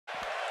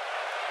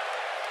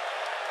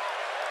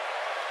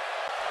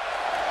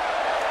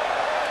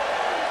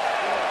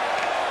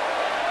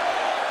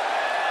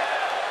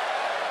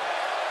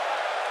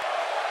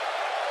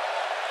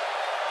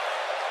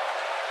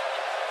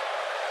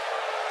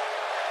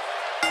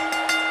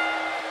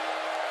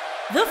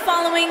The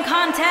following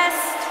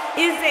contest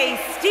is a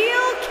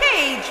steel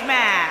cage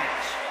match.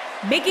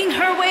 Making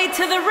her way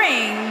to the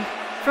ring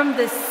from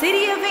the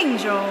City of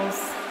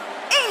Angels,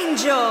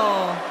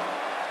 Angel.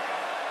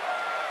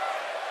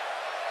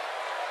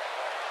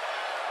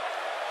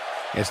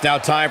 It's now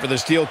time for the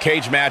steel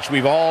cage match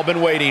we've all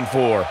been waiting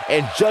for.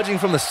 And judging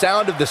from the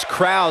sound of this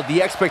crowd,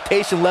 the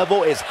expectation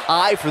level is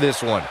high for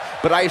this one.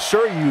 But I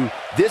assure you,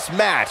 this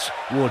match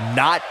will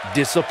not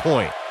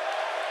disappoint.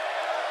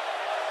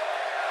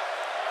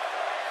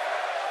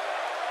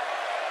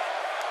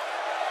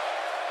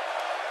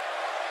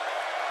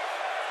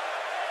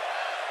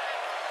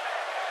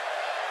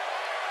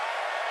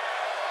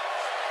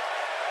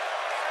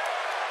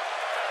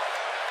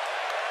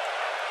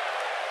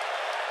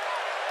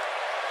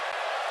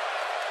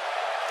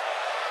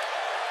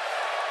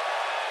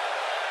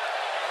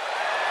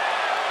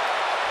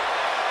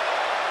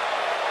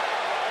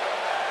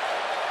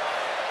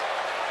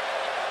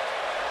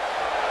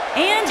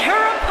 And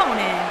her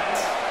opponent,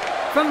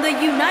 from the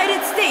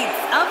United States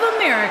of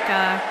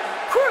America,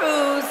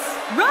 Cruz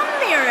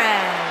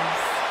Ramirez.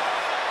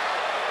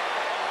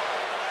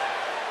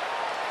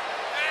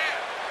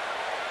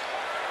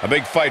 A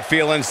big fight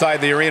feel inside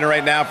the arena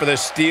right now for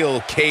this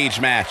steel cage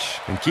match.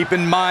 And keep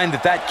in mind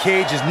that that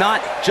cage is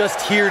not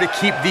just here to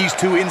keep these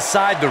two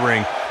inside the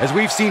ring. As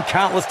we've seen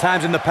countless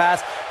times in the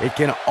past, it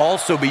can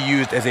also be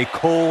used as a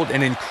cold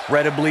and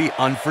incredibly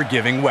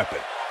unforgiving weapon.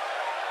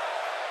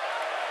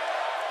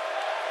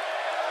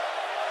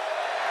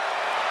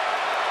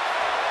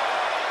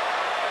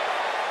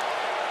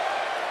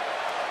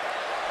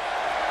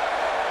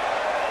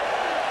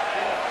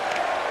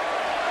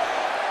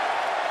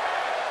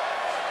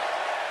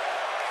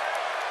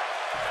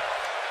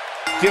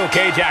 Steel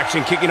cage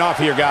action kicking off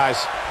here, guys.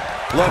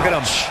 Look at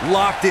them,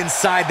 locked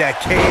inside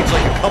that cage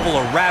like a couple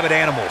of rabid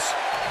animals.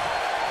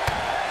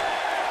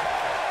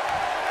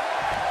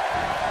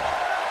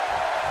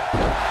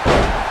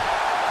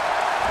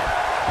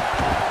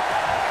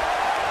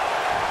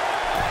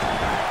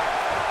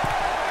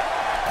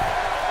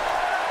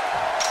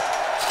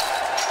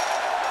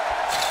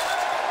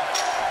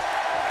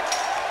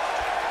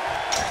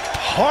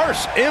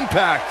 Harsh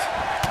impact.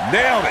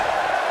 Nailed it.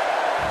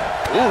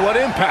 Ooh, what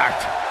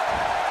impact.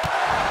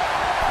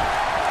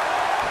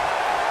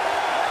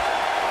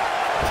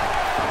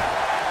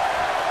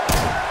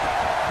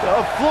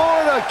 The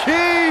Florida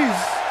Keys!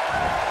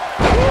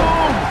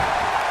 Boom!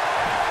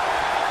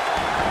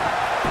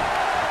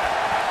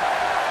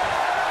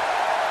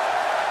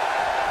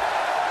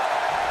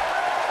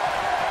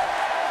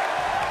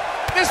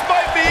 This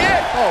might be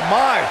it! Oh,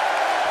 my!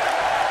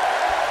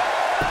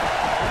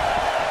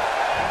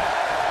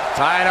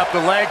 Tying up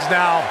the legs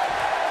now.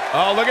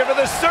 Oh, looking for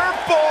the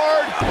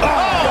surfboard!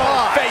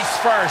 Oh, face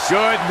first.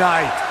 Good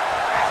night.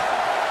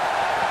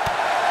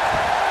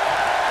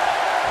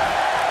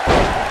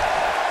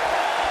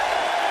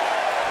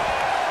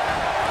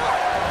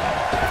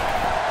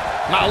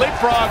 Now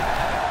leapfrog,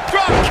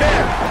 drop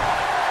kick.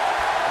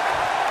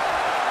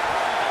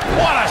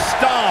 What a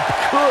stomp.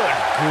 Good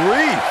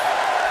grief.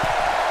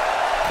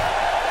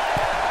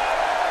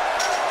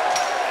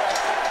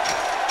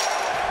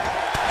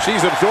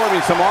 She's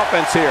absorbing some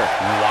offense here.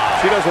 Wow.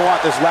 She doesn't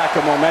want this lack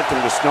of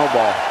momentum to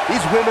snowball.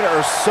 These women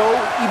are so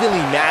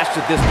evenly matched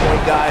at this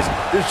point, guys.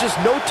 There's just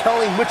no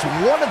telling which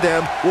one of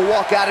them will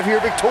walk out of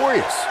here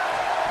victorious.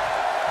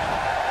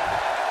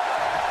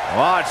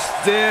 Watch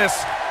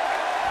this.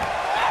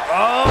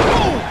 Oh,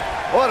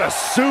 what a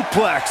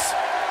suplex.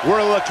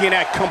 We're looking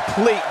at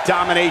complete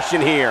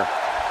domination here.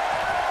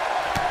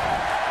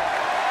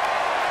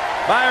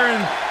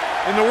 Byron,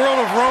 in the world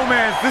of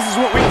romance, this is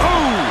what we...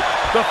 Ooh,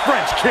 the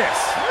French kiss.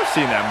 I've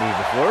seen that move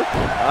before.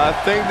 I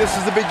think this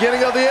is the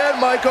beginning of the end,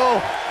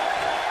 Michael.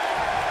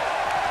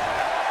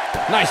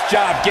 Nice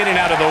job getting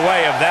out of the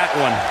way of that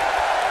one.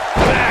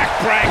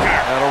 Backbreaker.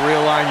 That'll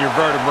realign your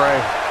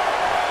vertebrae.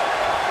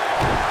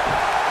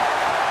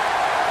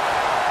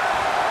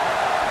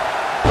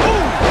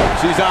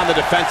 She's on the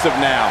defensive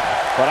now,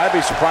 but I'd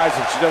be surprised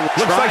if she doesn't.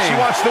 Looks like she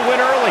wants to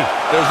win early.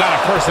 There's not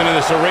a person in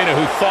this arena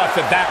who thought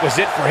that that was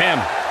it for him.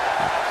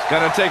 It's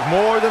gonna take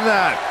more than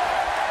that.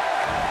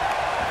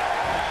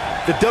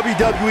 The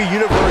WWE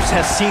Universe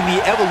has seen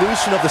the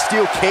evolution of the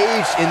steel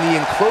cage in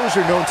the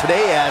enclosure known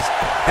today as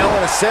Hell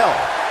in a Cell.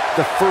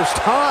 The first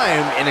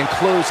time an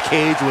enclosed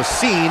cage was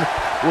seen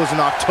was in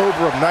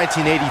October of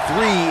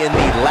 1983 in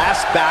the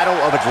last Battle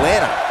of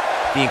Atlanta.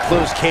 The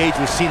enclosed cage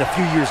was seen a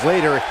few years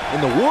later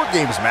in the War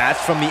Games match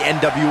from the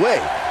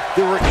NWA.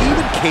 There were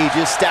even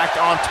cages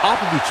stacked on top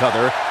of each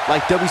other,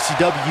 like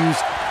WCW's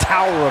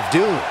Tower of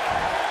Doom.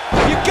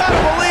 You gotta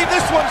believe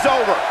this one's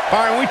over.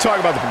 Byron, we talk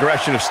about the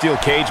progression of steel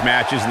cage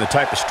matches and the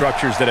type of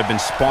structures that have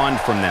been spawned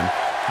from them.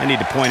 I need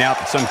to point out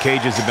that some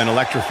cages have been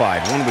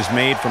electrified. One was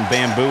made from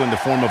bamboo in the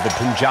form of a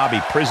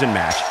Punjabi prison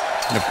match.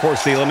 And of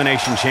course, the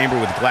elimination chamber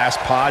with glass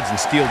pods and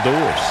steel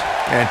doors.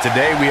 And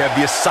today we have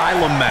the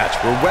Asylum match,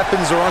 where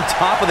weapons are on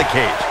top of the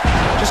cage.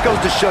 Just goes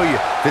to show you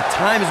that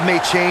times may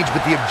change,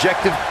 but the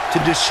objective to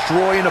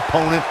destroy an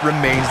opponent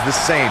remains the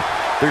same.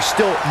 There's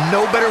still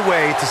no better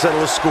way to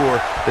settle a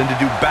score than to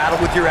do battle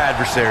with your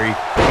adversary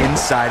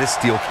inside a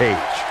steel cage.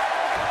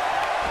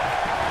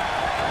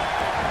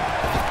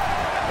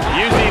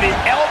 Using the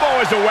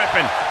elbow as a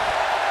weapon.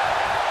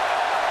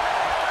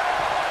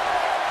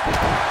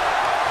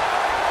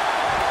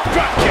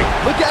 Drop kick.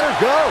 Look at her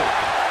go.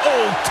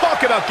 Oh,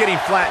 talk about getting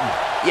flattened.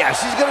 Yeah,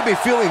 she's going to be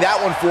feeling that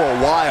one for a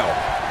while.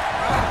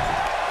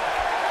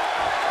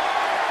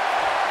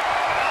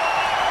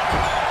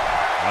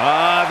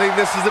 I think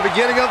this is the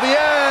beginning of the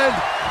end.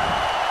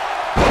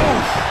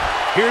 Oof.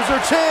 Here's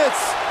her chance.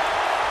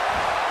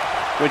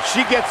 When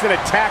she gets in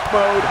attack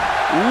mode,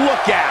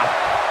 look out.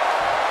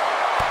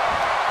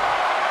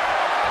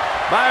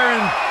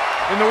 Byron,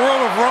 in the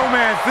world of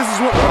romance, this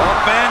is what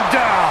up and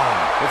down.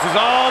 This is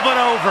all but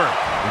over.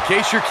 In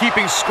case you're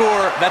keeping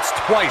score, that's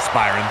twice,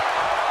 Byron.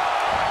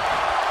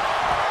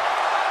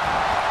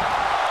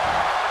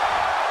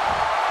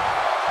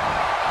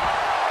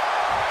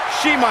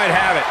 She might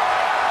have it.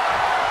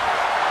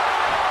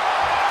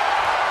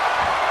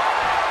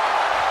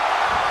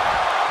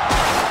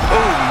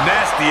 Oh,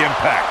 nasty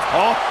impact.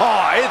 Oh,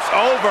 it's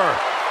over.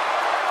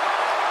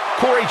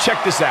 Corey,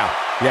 check this out.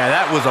 Yeah,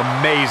 that was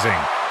amazing.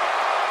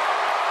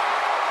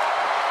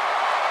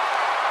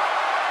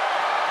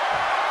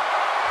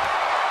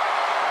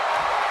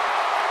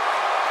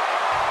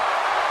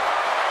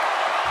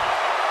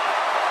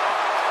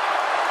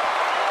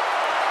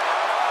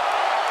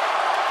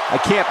 I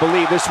can't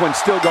believe this one's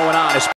still going on.